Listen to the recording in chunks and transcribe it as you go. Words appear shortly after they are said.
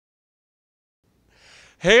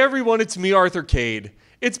Hey everyone, it's me, Arthur Kade.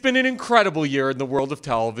 It's been an incredible year in the world of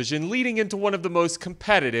television, leading into one of the most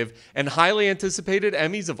competitive and highly anticipated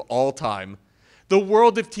Emmys of all time. The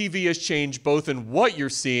world of TV has changed both in what you're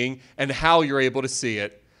seeing and how you're able to see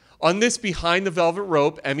it. On this Behind the Velvet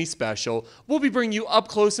Rope Emmy special, we'll be bringing you up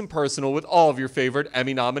close and personal with all of your favorite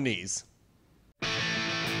Emmy nominees.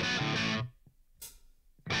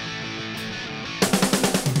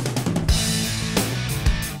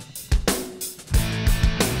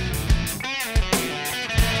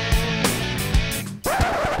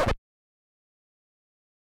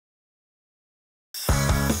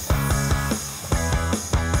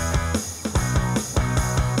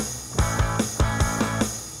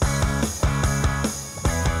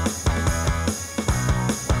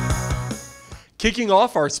 Kicking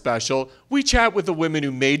off our special, we chat with the women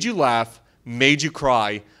who made you laugh, made you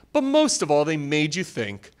cry, but most of all, they made you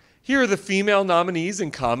think. Here are the female nominees in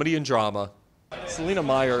comedy and drama. Selena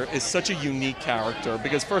Meyer is such a unique character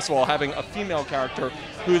because, first of all, having a female character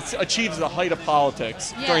who achieves the height of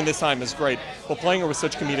politics during this time is great, but playing her with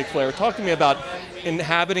such comedic flair. Talk to me about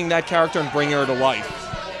inhabiting that character and bringing her to life.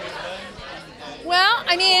 Well,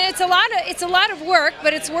 I mean, it's a lot of work,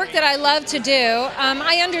 but it's work that I love to do.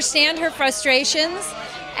 I understand her frustrations,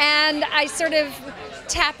 and I sort of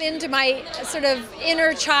tap into my sort of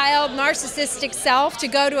inner child, narcissistic self to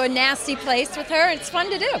go to a nasty place with her. It's fun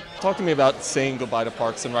to do. Talk to me about saying goodbye to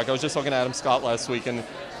Parks and Rec. I was just talking to Adam Scott last week, and it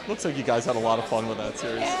looks like you guys had a lot of fun with that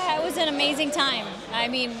series. Yeah, it was an amazing time. I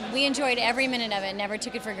mean, we enjoyed every minute of it, never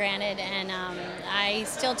took it for granted, and I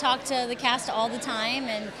still talk to the cast all the time,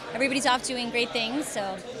 and everybody's off doing great things,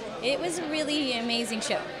 so it was a really amazing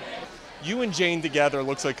show. You and Jane together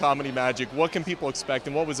looks like comedy magic. What can people expect,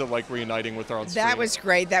 and what was it like reuniting with her on screen? That was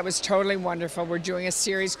great. That was totally wonderful. We're doing a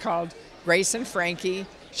series called Grace and Frankie.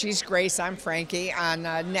 She's Grace, I'm Frankie, on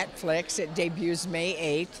Netflix. It debuts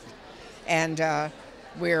May 8th, and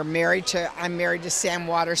I'm married to Sam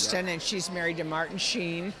Waterston, and she's married to Martin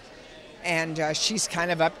Sheen. And she's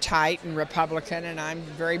kind of uptight and Republican, and I'm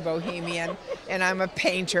very bohemian, and I'm a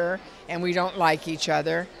painter, and we don't like each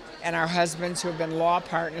other. And our husbands, who have been law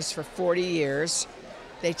partners for 40 years,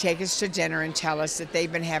 they take us to dinner and tell us that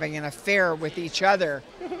they've been having an affair with each other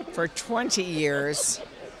for 20 years,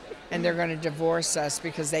 and they're going to divorce us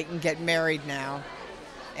because they can get married now.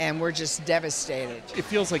 And we're just devastated. It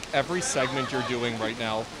feels like every segment you're doing right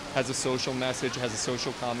now has a social message, has a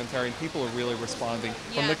social commentary, and people are really responding.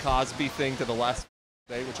 From the Cosby thing to the last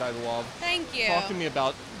day, which I love. Thank you. Talk to me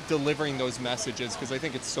about delivering those messages, because I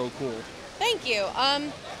think it's so cool. Thank you.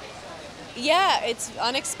 Yeah, it's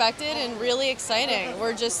unexpected and really exciting.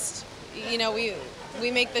 We're just, you know, we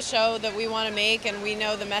make the show that we want to make, and we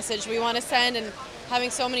know the message we want to send, and having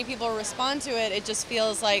so many people respond to it, it just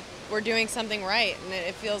feels like we're doing something right, and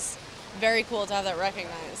it feels very cool to have that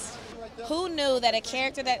recognized. Who knew that a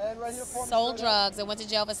character that sold drugs and went to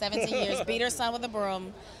jail for 17 years, beat her son with a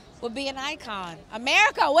broom, would be an icon?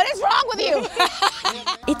 America, what is wrong with you?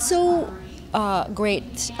 It's so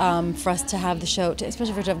great for us to have the show,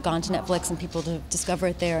 especially for it to have gone to Netflix and people to discover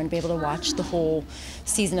it there and be able to watch the whole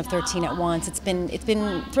season of 13 at once. It's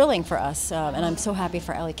been thrilling for us, and I'm so happy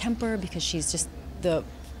for Ellie Kemper because she's just the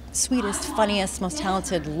sweetest, funniest, most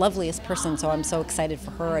talented, loveliest person, so I'm so excited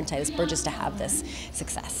for her and Titus Burgess to have this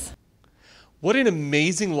success. What an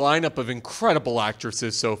amazing lineup of incredible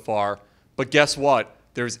actresses so far. But guess what?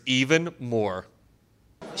 There's even more.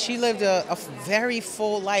 She lived a very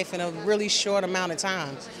full life in a really short amount of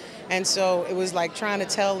time. And so it was like trying to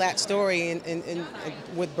tell that story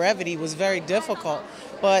with brevity was very difficult.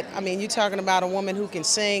 But I mean, you're talking about a woman who can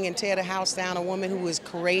sing and tear the house down, a woman who is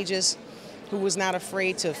courageous, who was not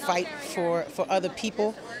afraid to fight for other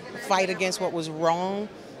people, fight against what was wrong,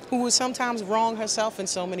 who was sometimes wrong herself in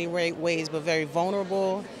so many ways, but very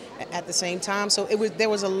vulnerable at the same time. So there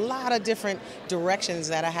was a lot of different directions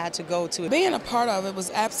that I had to go to. Being a part of it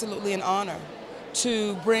was absolutely an honor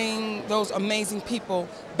to bring those amazing people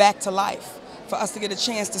back to life, for us to get a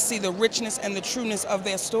chance to see the richness and the trueness of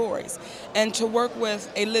their stories, and to work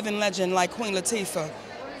with a living legend like Queen Latifah.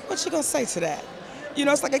 What's she gonna say to that? You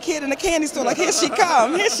know, it's like a kid in a candy store, like, here she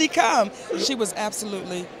come, here she come. She was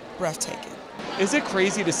absolutely breathtaking. Is it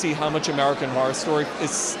crazy to see how much American Horror Story is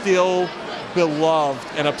still beloved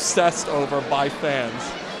and obsessed over by fans?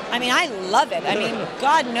 I mean, I love it. I mean,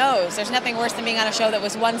 God knows there's nothing worse than being on a show that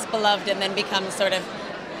was once beloved and then becomes sort of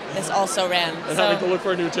this also ran. And having to look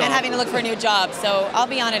for a new job. And having to look for a new job. So I'll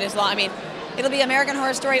be on it as long. I mean, it'll be American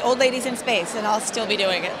Horror Story, Old Ladies in Space, and I'll still be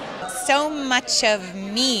doing it. So much of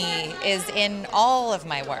me is in all of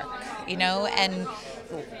my work, you know, and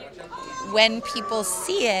when people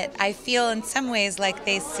see it, I feel in some ways like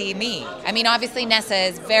they see me. I mean, obviously Nessa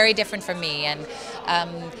is very different from me, and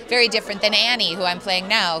very different than Annie, who I'm playing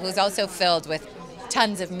now, who's also filled with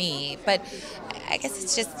tons of me. But I guess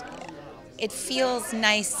it's just, it feels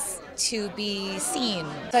nice to be seen.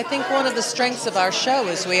 I think one of the strengths of our show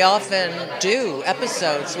is we often do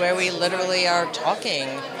episodes where we literally are talking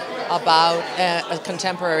about a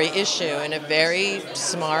contemporary issue in a very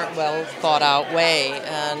smart, well thought out way.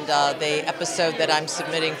 And the episode that I'm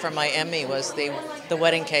submitting for my Emmy was the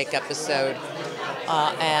wedding cake episode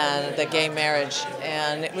and the gay marriage.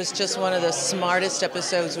 And it was just one of the smartest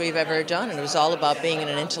episodes we've ever done. And it was all about being in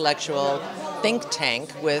an intellectual think tank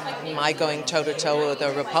with my going toe-to-toe with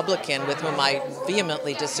a Republican with whom I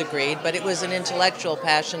vehemently disagreed. But it was an intellectual,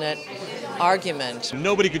 passionate argument.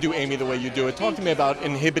 Nobody could do Amy the way you do it. Talk to me about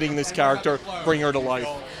inhibiting this character, bring her to life.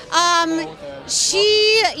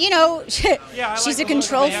 She, she's a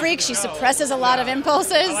control freak. She suppresses a lot of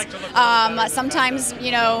impulses. Sometimes,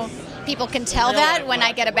 people can tell that when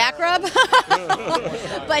I get a back rub.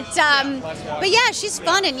 but yeah, she's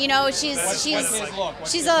fun, and she's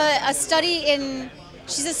a study in.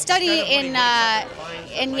 She's a study in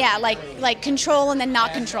control and then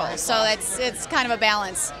not control. So it's kind of a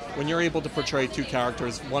balance. When you're able to portray two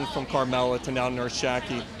characters, one from Carmela to now Nurse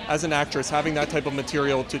Jackie, as an actress, having that type of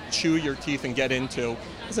material to chew your teeth and get into,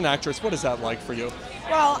 as an actress, what is that like for you?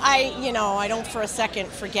 Well, I don't for a second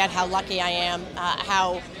forget how lucky I am,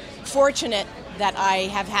 how fortunate that I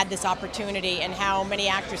have had this opportunity, and how many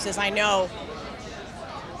actresses I know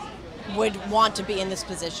would want to be in this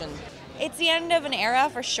position. It's the end of an era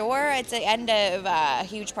for sure. It's the end of a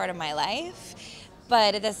huge part of my life,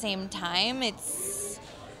 but at the same time, it's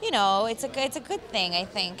it's a good thing. I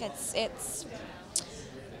think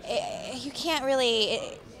you can't really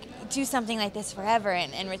do something like this forever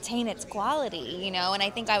and retain its quality, and I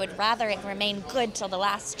think I would rather it remain good till the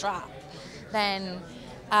last drop than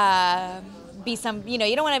be some, you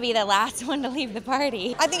don't want to be the last one to leave the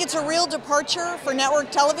party. I think it's a real departure for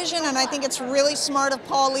network television, and I think it's really smart of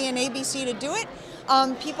Paul Lee and ABC to do it.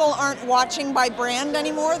 People aren't watching by brand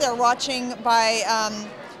anymore, they're watching by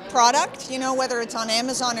product, whether it's on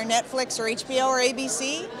Amazon or Netflix or HBO or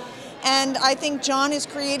ABC. And I think John has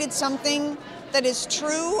created something that is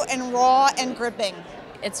true and raw and gripping.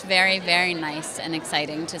 It's very, very nice and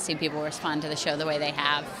exciting to see people respond to the show the way they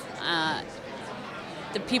have.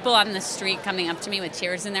 The people on the street coming up to me with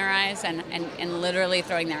tears in their eyes and literally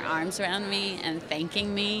throwing their arms around me and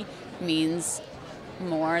thanking me means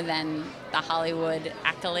more than the Hollywood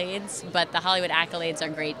accolades. But the Hollywood accolades are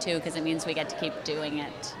great too, because it means we get to keep doing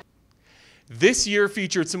it. This year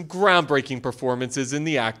featured some groundbreaking performances in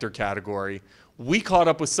the actor category. We caught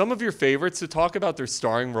up with some of your favorites to talk about their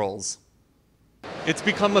starring roles. It's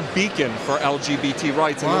become a beacon for LGBT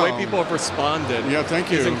rights, and the way people have responded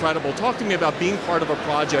is incredible. Talk to me about being part of a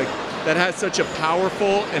project that has such a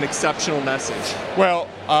powerful and exceptional message. Well,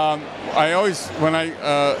 I always, when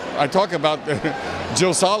I talk about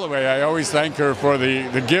Jill Soloway, I always thank her for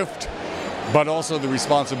the gift, but also the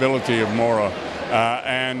responsibility of Maura.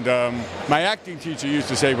 My acting teacher used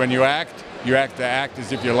to say, when you act to act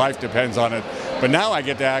as if your life depends on it. But now I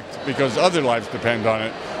get to act because other lives depend on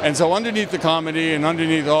it. And so underneath the comedy and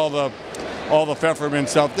underneath all the peppermint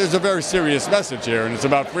stuff, there's a very serious message here, and it's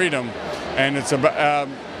about freedom, and it's about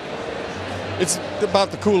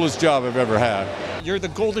the coolest job I've ever had. You're the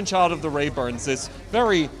golden child of the Rayburns, this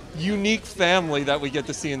very unique family that we get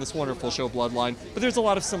to see in this wonderful show, Bloodline. But there's a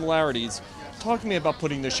lot of similarities. Talk to me about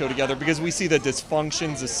putting this show together, because we see the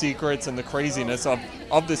dysfunctions, the secrets, and the craziness of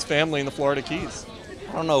this family in the Florida Keys.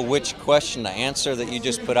 I don't know which question to answer that you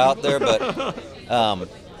just put out there, but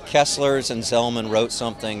Kesslers and Zellman wrote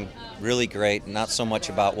something really great, not so much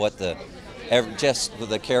about what the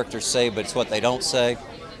characters say, but it's what they don't say.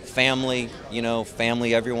 Family,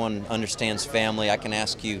 family, everyone understands family. I can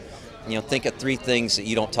ask you, think of 3 things that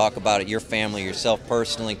you don't talk about at your family, yourself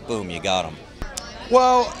personally, boom, you got them.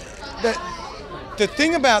 Well, the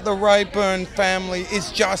thing about the Rayburn family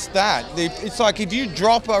is just that. It's like if you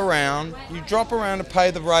drop around to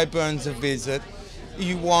pay the Rayburns a visit,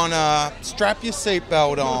 you want to strap your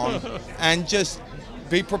seatbelt on and just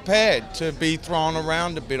be prepared to be thrown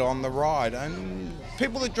around a bit on the ride. And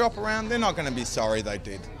people that drop around, they're not going to be sorry they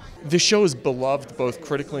did. The show is beloved both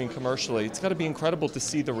critically and commercially. It's got to be incredible to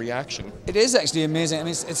see the reaction. It is actually amazing. I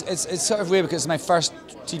mean, it's sort of weird because it's my first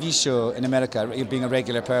TV show in America, being a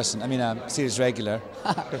regular person. I mean, a series regular.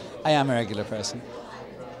 I am a regular person.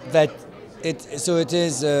 But so it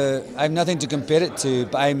is. I have nothing to compare it to,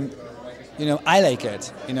 but I like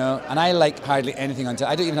it. And I like hardly anything on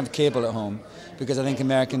television. I don't even have cable at home because I think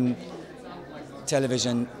American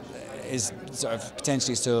television is sort of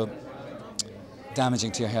potentially so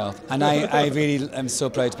damaging to your health. And I really am so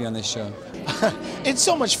proud to be on this show. It's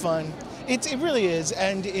so much fun. It really is,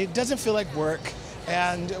 and it doesn't feel like work.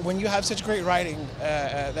 And when you have such great writing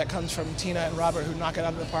that comes from Tina and Robert, who knock it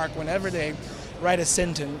out of the park whenever they write a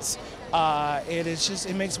sentence,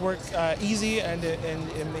 it makes work easy, and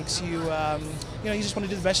it makes you, you just want to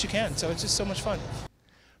do the best you can. So it's just so much fun.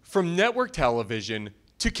 From network television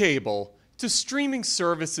to cable to streaming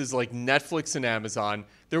services like Netflix and Amazon,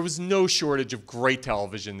 there was no shortage of great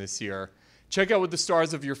television this year. Check out what the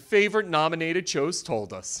stars of your favorite nominated shows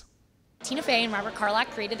told us. Tina Fey and Robert Carlock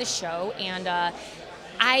created the show, and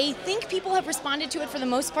I think people have responded to it for the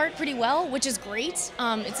most part pretty well, which is great.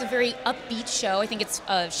 It's a very upbeat show. I think it's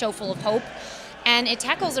a show full of hope, and it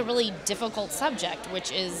tackles a really difficult subject,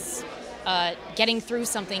 which is getting through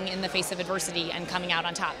something in the face of adversity and coming out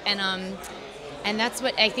on top. And that's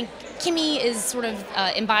what I think Kimmy is sort of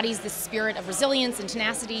embodies the spirit of resilience and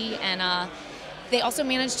tenacity, and they also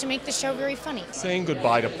managed to make the show very funny. Saying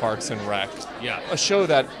goodbye to Parks and Rec. Yeah. A show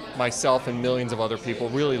that myself and millions of other people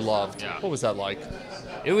really loved. Yeah. What was that like?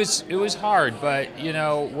 It was hard, but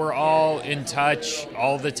we're all in touch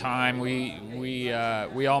all the time. We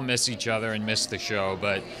all miss each other and miss the show,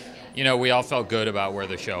 but we all felt good about where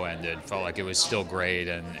the show ended. Felt like it was still great,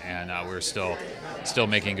 and we were still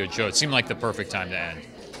making a good show. It seemed like the perfect time to end.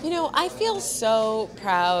 I feel so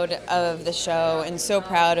proud of the show and so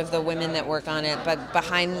proud of the women that work on it, but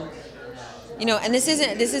behind, and this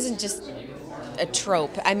isn't just a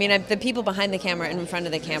trope. I mean, the people behind the camera and in front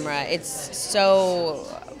of the camera, it's so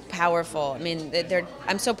powerful. I mean,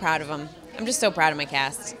 I'm so proud of them. I'm just so proud of my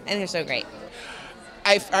cast, and they're so great.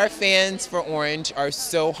 Our fans for Orange are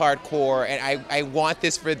so hardcore, and I want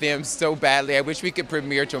this for them so badly. I wish we could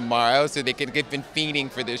premiere tomorrow so they could get been fiending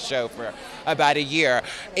for this show for about a year.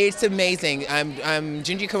 It's amazing.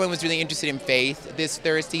 Gingy Cohen was really interested in faith this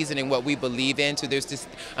third season and what we believe in. So there's this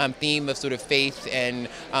theme of sort of faith and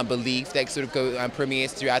belief that sort of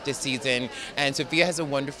permeates throughout this season. And Sophia has a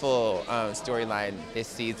wonderful storyline this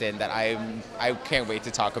season that I can't wait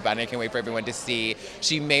to talk about, and I can't wait for everyone to see.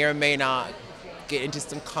 She may or may not get into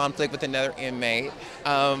some conflict with another inmate,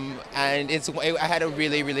 and I had a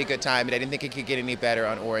really, really good time, and I didn't think it could get any better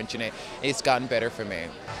on Orange, and it's gotten better for me.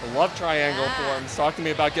 The love triangle forms. Talk to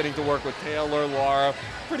me about getting to work with Taylor, Laura.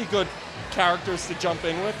 Pretty good characters to jump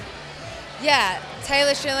in with. Yeah,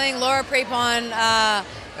 Taylor Schilling, Laura Prepon,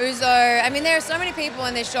 Uzo. I mean, there are so many people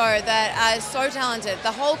in this show that are so talented.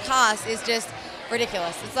 The whole cast is just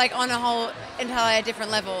ridiculous. It's like on a whole entirely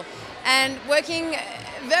different level. And working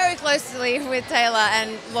very closely with Taylor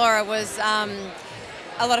and Laura was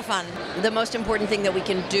a lot of fun. The most important thing that we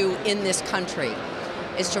can do in this country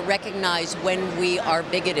is to recognize when we are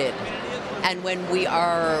bigoted and when we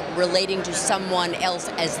are relating to someone else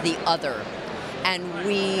as the other. And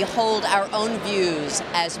we hold our own views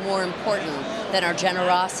as more important than our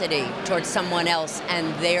generosity towards someone else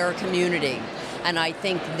and their community. And I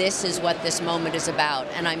think this is what this moment is about.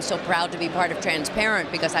 And I'm so proud to be part of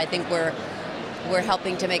Transparent, because I think we're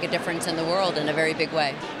helping to make a difference in the world in a very big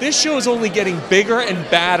way. This show is only getting bigger and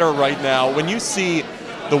badder right now. When you see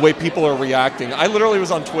the way people are reacting, I literally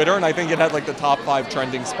was on Twitter and I think it had like the top 5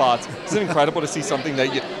 trending spots. Isn't it incredible to see something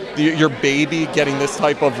that your baby getting this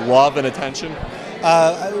type of love and attention?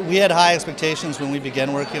 We had high expectations when we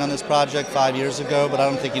began working on this project 5 years ago, but I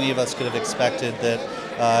don't think any of us could have expected that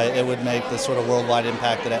it would make the sort of worldwide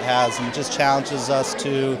impact that it has, and it just challenges us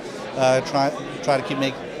to try to keep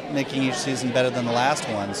making each season better than the last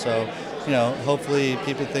one. So, hopefully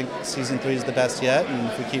people think season 3 is the best yet, and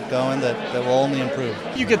if we keep going, that will only improve.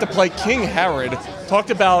 You get to play King Herod.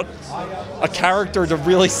 Talked about a character to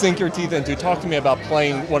really sink your teeth into. Talk to me about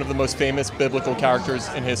playing one of the most famous biblical characters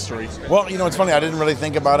in history. Well, it's funny, I didn't really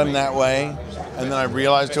think about him that way, and then I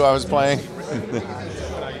realized who I was playing.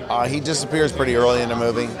 He disappears pretty early in the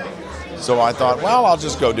movie. So I thought, well, I'll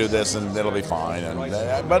just go do this and it'll be fine.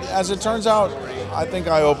 But as it turns out, I think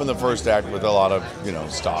I opened the first act with a lot of,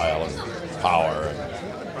 style and power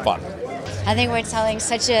and fun. I think we're telling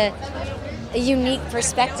such a unique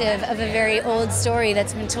perspective of a very old story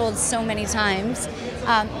that's been told so many times.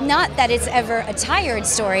 Not that it's ever a tired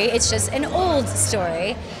story, it's just an old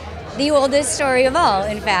story. The oldest story of all,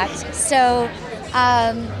 in fact. So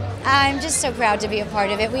I'm just so proud to be a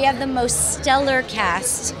part of it. We have the most stellar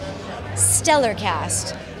cast.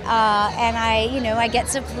 And I get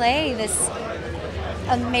to play this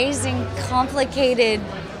amazing, complicated,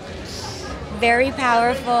 very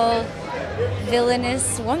powerful,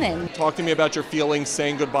 villainous woman. Talk to me about your feelings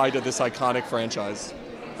saying goodbye to this iconic franchise.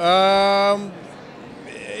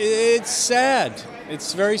 It's sad.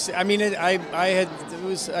 It's very. I mean, it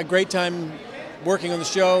was a great time working on the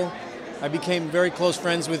show. I became very close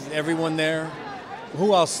friends with everyone there.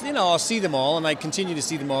 Who else? You know, I'll see them all, and I continue to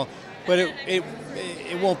see them all. But it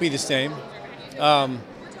won't be the same.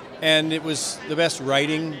 And it was the best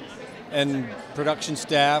writing and production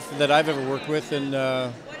staff that I've ever worked with,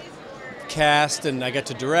 and cast, and I got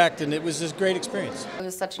to direct, and it was a great experience. It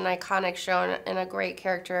was such an iconic show and a great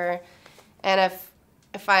character, and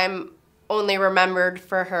if I'm only remembered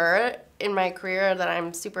for her in my career, then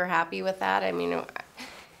I'm super happy with that. I mean,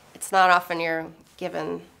 it's not often you're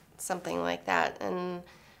given something like that, and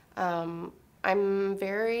I'm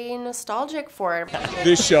very nostalgic for it.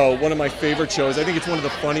 This show, one of my favorite shows. I think it's one of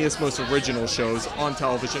the funniest, most original shows on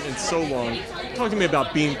television in so long. Talk to me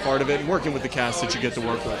about being part of it and working with the cast that you get to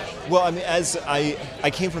work with. Well, I mean, as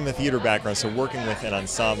I came from a theater background, so working with an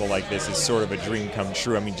ensemble like this is sort of a dream come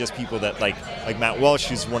true. I mean, just people that like Matt Welsh,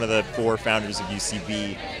 who's one of the 4 founders of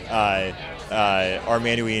UCB,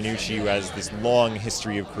 Armando Iannucci, who has this long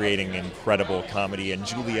history of creating incredible comedy, and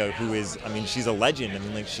Julia, who is, I mean, she's a legend. I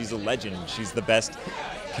mean, like, she's a legend. She's the best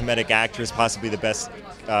comedic actress, possibly the best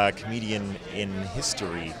comedian in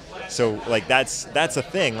history. So, like, that's a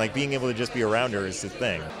thing. Like, being able to just be around her is a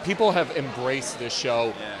thing. People have embraced this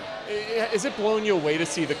show. Is it blowing you away to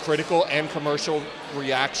see the critical and commercial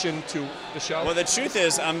reaction to the show? Well, the truth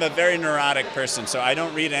is, I'm a very neurotic person, so I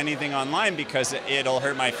don't read anything online because it'll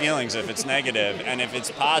hurt my feelings if it's negative. And if it's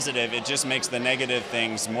positive, it just makes the negative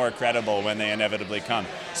things more credible when they inevitably come.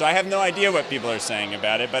 So I have no idea what people are saying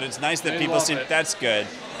about it, but it's nice that people seem, that's good.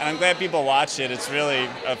 And I'm glad people watch it. It's really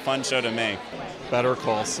a fun show to make. Better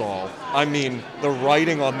Call Saul. I mean, the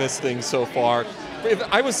writing on this thing so far.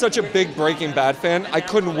 I was such a big Breaking Bad fan, I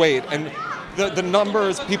couldn't wait. And the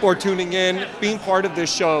numbers, people are tuning in, being part of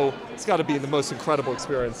this show, it's got to be the most incredible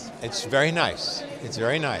experience. It's very nice. It's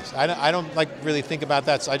very nice. I don't like really think about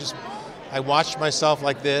that. So I watch myself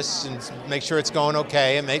like this and make sure it's going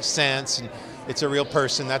okay, it makes sense, and it's a real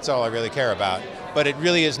person. That's all I really care about. But it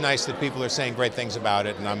really is nice that people are saying great things about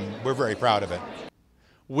it, and we're very proud of it.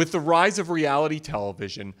 With the rise of reality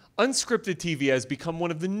television, unscripted TV has become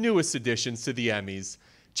one of the newest additions to the Emmys.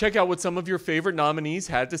 Check out what some of your favorite nominees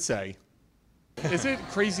had to say. Is it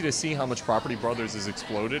crazy to see how much Property Brothers has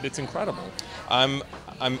exploded? It's incredible. I'm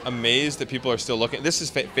amazed that people are still looking. This is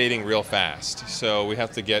fading real fast, so we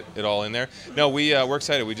have to get it all in there. No, we're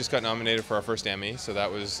excited. We just got nominated for our first Emmy, so that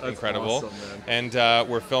was incredible. Awesome, and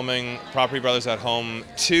we're filming Property Brothers at Home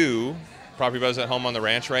 2. Property Brothers at Home on the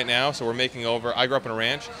ranch right now, so we're making over. I grew up in a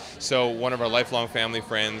ranch, so one of our lifelong family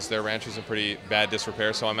friends, their ranch was in pretty bad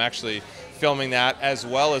disrepair, so I'm actually filming that as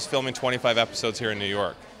well as filming 25 episodes here in New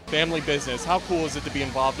York. Family business, how cool is it to be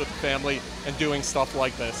involved with the family and doing stuff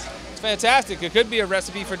like this? It's fantastic. It could be a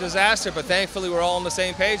recipe for disaster, but thankfully we're all on the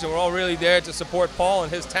same page and we're all really there to support Paul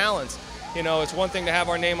and his talents. You know, it's one thing to have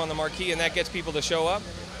our name on the marquee and that gets people to show up,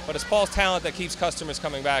 but it's Paul's talent that keeps customers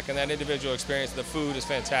coming back, and that individual experience, the food is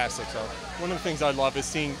fantastic. So one of the things I love is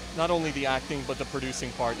seeing not only the acting but the producing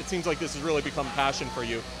part. It seems like this has really become passion for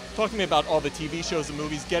you. Talk to me about all the TV shows and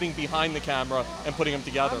movies, getting behind the camera and putting them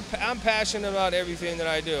together. I'm passionate about everything that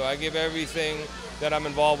I do. I give everything that I'm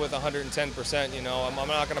involved with 110%. You know, I'm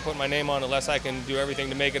not going to put my name on unless I can do everything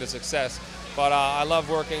to make it a success. But I love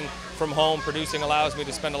working from home. Producing allows me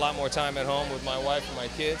to spend a lot more time at home with my wife and my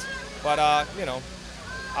kids. But you know,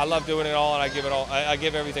 I love doing it all, and I give it all. I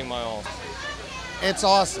give everything my all. It's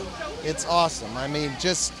awesome. It's awesome. I mean,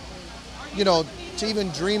 just, you know, to even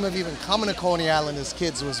dream of even coming to Coney Island as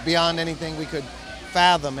kids was beyond anything we could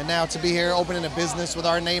fathom. And now to be here opening a business with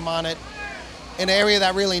our name on it in an area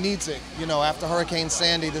that really needs it. You know, after Hurricane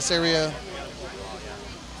Sandy, this area,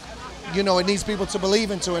 you know, it needs people to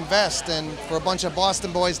believe and to invest. And for a bunch of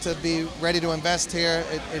Boston boys to be ready to invest here,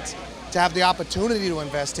 it's to have the opportunity to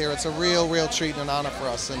invest here, it's a real treat and an honor for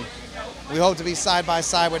us. And we hope to be side by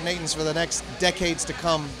side with Nathan's for the next decades to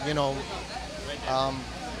come, you know,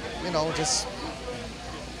 just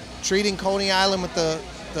treating Coney Island with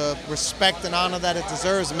the respect and honor that it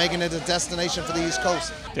deserves and making it a destination for the East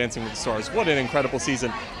Coast. Dancing with the Stars, what an incredible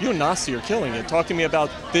season. You and Nasti are killing it. Talk to me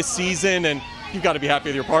about this season, and you've got to be happy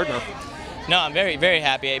with your partner. No, I'm very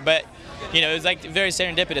happy, but you know, it was like very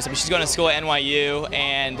serendipitous. I mean, she's going to school at NYU,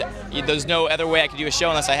 and there's no other way I could do a show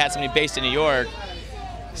unless I had somebody based in New York.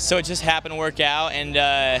 So it just happened to work out, and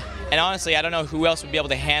honestly, I don't know who else would be able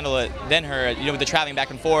to handle it than her. You know, with the traveling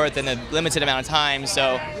back and forth and the limited amount of time.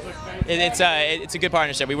 So it's a good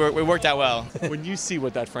partnership. We worked out well. When you see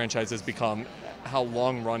what that franchise has become, how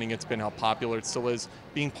long running it's been, how popular it still is,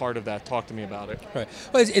 being part of that, talk to me about it. Right.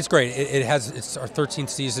 Well, it's great. It's our 13th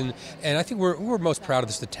season, and I think we're most proud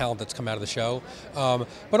of the talent that's come out of the show.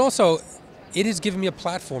 But also, it has given me a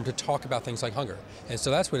platform to talk about things like hunger. And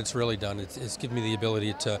so that's what it's really done. It's given me the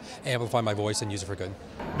ability to amplify my voice and use it for good.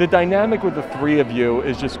 The dynamic with the three of you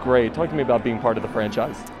is just great. Talk to me about being part of the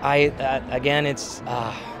franchise. Again, it's,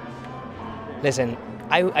 listen,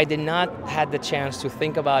 I did not have the chance to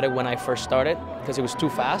think about it when I first started because it was too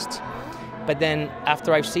fast. But then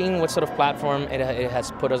after I've seen what sort of platform it has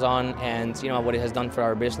put us on, and what it has done for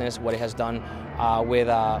our business, what it has done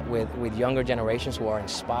with younger generations who are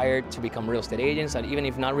inspired to become real estate agents, and even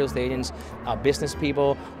if not real estate agents, business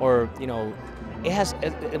people, or it has.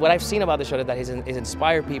 What I've seen about the show that is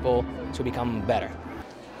inspired people to become better.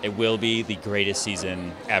 It will be the greatest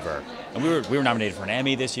season ever, and we were nominated for an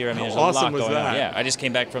Emmy this year. I mean, there's How awesome a lot was going that? on. Yeah, I just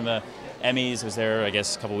came back from the Emmys, was there, I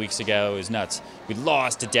guess, a couple weeks ago. It was nuts. We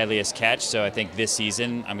lost to Deadliest Catch, so I think this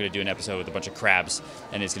season I'm going to do an episode with a bunch of crabs,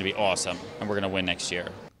 and it's going to be awesome, and we're going to win next year.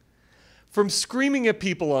 From screaming at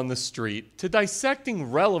people on the street, to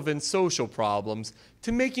dissecting relevant social problems,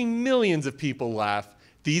 to making millions of people laugh,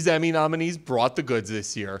 these Emmy nominees brought the goods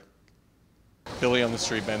this year. Billy on the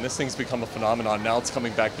Street, man, this thing's become a phenomenon. Now it's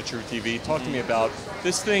coming back to True TV. Talk to me about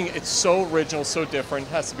this thing. It's so original, so different.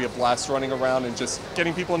 It has to be a blast running around and just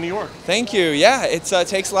getting people in New York. Thank you. Yeah, it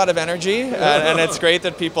takes a lot of energy, and it's great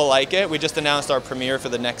that people like it. We just announced our premiere for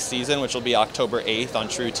the next season, which will be October 8th on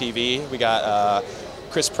True TV. We got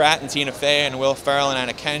Chris Pratt and Tina Fey and Will Ferrell and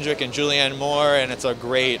Anna Kendrick and Julianne Moore, and it's a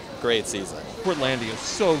great, great season. Portlandia is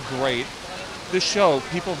so great. This show,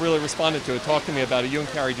 people really responded to it. Talk to me about it. You and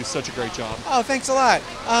Carrie do such a great job. Oh, thanks a lot.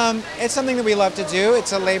 It's something that we love to do.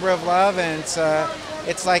 It's a labor of love, and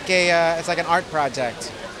it's like an art project.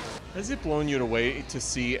 Has it blown you away to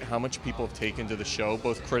see how much people have taken to the show,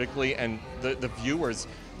 both critically and the viewers?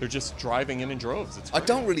 They're just driving in droves. I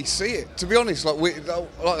don't really see it, to be honest. Like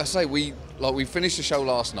I say, we finished the show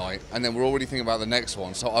last night, and then we're already thinking about the next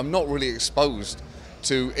one. So I'm not really exposed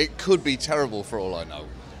to. It could be terrible for all I know.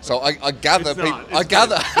 So I gather people.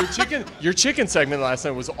 Your chicken segment last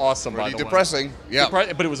night was awesome. Really by the depressing. way. Yeah.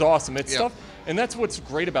 But it was awesome. It's yeah. stuff, and that's what's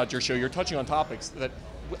great about your show. You're touching on topics that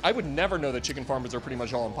I would never know that chicken farmers are pretty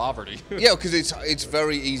much all in poverty. Yeah, because it's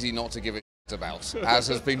very easy not to give a about, as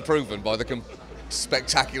has been proven by the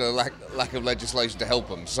spectacular lack of legislation to help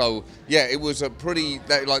them. So yeah, it was a pretty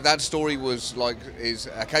that story was is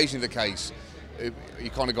occasionally the case. You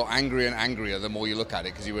kind of got angrier and angrier the more you look at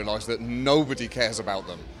it because you realise that nobody cares about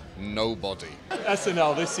them. Nobody.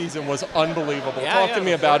 SNL this season was unbelievable. Talk to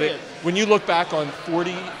me about it. When you look back on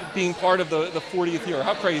being part of the 40th year,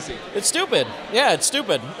 how crazy? It's stupid. Yeah, it's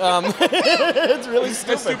stupid. It's really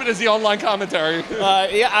stupid. As stupid as the online commentary.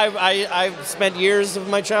 I spent years of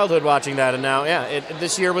my childhood watching that, and now,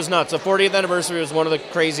 this year was nuts. The 40th anniversary was one of the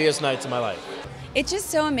craziest nights of my life. It's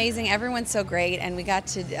just so amazing. Everyone's so great, and we got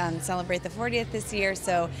to celebrate the 40th this year,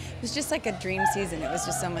 so it was just like a dream season. It was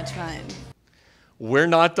just so much fun. We're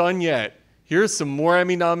not done yet. Here's some more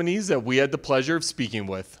Emmy nominees that we had the pleasure of speaking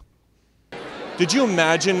with. Did you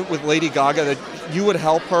imagine with Lady Gaga that you would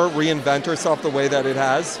help her reinvent herself the way that it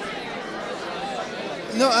has?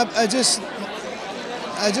 No, I just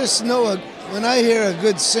know when I hear a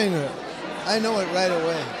good singer, I know it right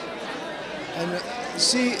away. And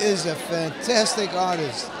she is a fantastic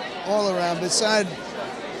artist all around. Beside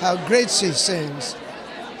how great she sings,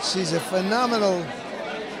 she's a phenomenal,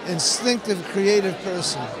 instinctive, creative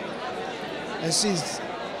person. And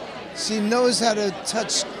she knows how to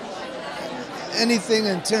touch anything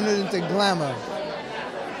and turn it into glamour.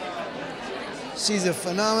 She's a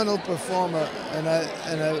phenomenal performer and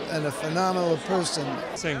a phenomenal person.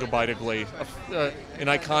 Saying goodbye to Glee, an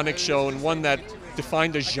iconic show and one that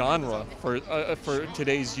defined a genre for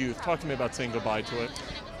today's youth. Talk to me about saying goodbye to it.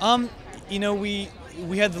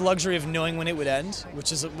 We had the luxury of knowing when it would end,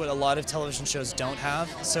 which is what a lot of television shows don't have.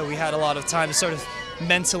 So we had a lot of time to sort of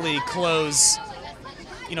mentally close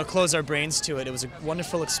our brains to it. It was a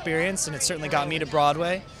wonderful experience, and it certainly got me to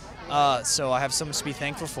Broadway. So I have so much to be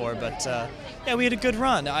thankful for. But we had a good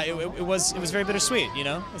run. It was very bittersweet.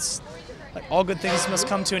 It's like all good things must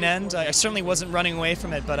come to an end. I certainly wasn't running away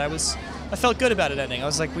from it, but I felt good about it ending. I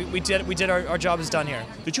was like, we did our job is done here.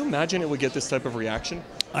 Did you imagine it would get this type of reaction?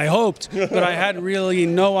 I hoped, but I had really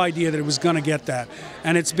no idea that it was going to get that,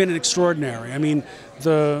 and it's been extraordinary. I mean,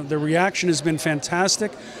 the reaction has been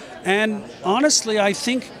fantastic, and honestly, I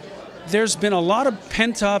think there's been a lot of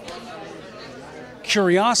pent-up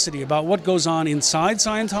curiosity about what goes on inside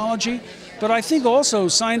Scientology. But I think also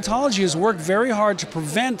Scientology has worked very hard to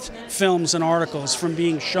prevent films and articles from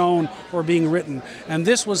being shown or being written. And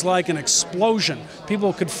this was like an explosion.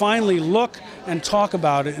 People could finally look and talk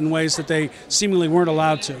about it in ways that they seemingly weren't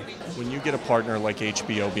allowed to. When you get a partner like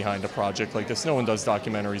HBO behind a project like this, no one does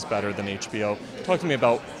documentaries better than HBO. Talk to me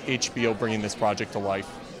about HBO bringing this project to life.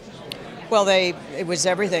 Well, it was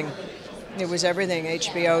everything. It was everything.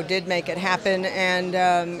 HBO did make it happen, and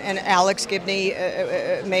Alex Gibney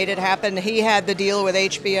made it happen. He had the deal with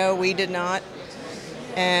HBO. We did not.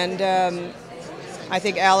 And I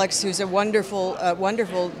think Alex, who's a wonderful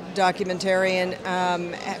documentarian,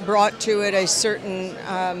 brought to it a certain.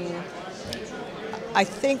 I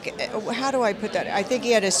think, how do I put that? I think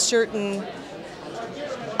he had a certain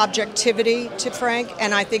objectivity to Frank,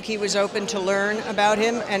 and I think he was open to learn about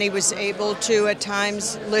him, and he was able to at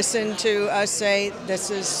times listen to us say, this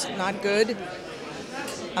is not good,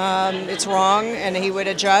 it's wrong, and he would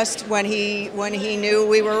adjust when he knew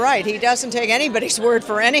we were right. He doesn't take anybody's word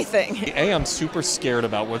for anything. A, I'm super scared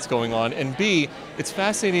about what's going on, and B, it's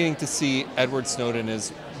fascinating to see Edward Snowden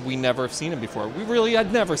as we never have seen him before. We really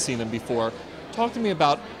had never seen him before. Talk to me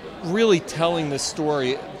about really telling this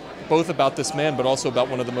story, both about this man, but also about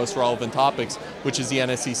one of the most relevant topics, which is the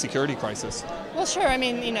NSA security crisis. Well, sure. I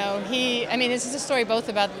mean, this is a story both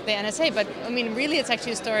about the NSA, but I mean, really, it's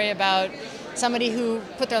actually a story about somebody who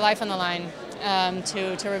put their life on the line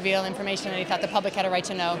to reveal information that he thought the public had a right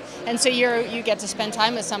to know. And so you get to spend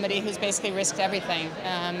time with somebody who's basically risked everything,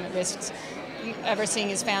 risked ever seeing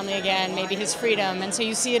his family again, maybe his freedom. And so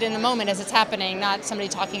you see it in the moment as it's happening, not somebody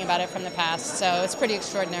talking about it from the past. So it's pretty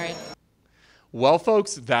extraordinary. Well,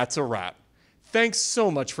 folks, that's a wrap. Thanks so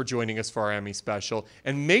much for joining us for our Emmy special,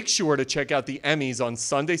 and make sure to check out the Emmys on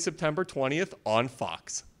Sunday, September 20th on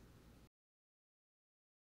Fox.